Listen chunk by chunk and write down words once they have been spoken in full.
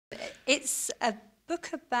It's a book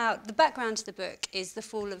about, the background to the book is the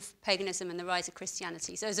fall of paganism and the rise of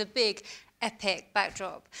Christianity. So there's a big, epic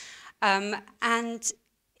backdrop. And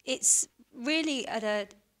it's really at an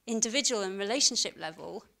individual and relationship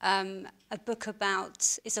level, a book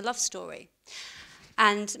about, it's a love story.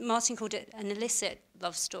 And Martin called it an illicit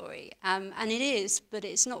love story. And it is, but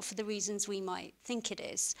it's not for the reasons we might think it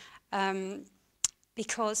is.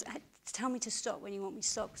 Because, tell me to stop when you want me to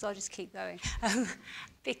stop, because I'll just keep going.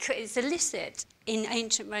 Because it's illicit in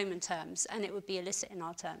ancient Roman terms, and it would be illicit in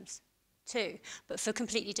our terms too, but for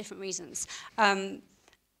completely different reasons.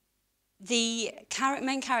 The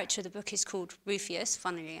main character of the book is called Rufius,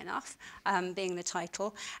 funnily enough, being the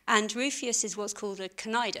title. And Rufius is what's called a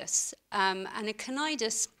cinaedus. And a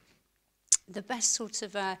cinaedus, the best sort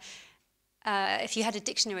of, if you had a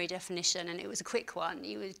dictionary definition and it was a quick one,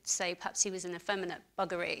 you would say perhaps he was an effeminate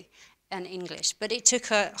buggery in English. But it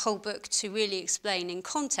took a whole book to really explain in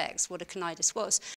context what a cinaedus was.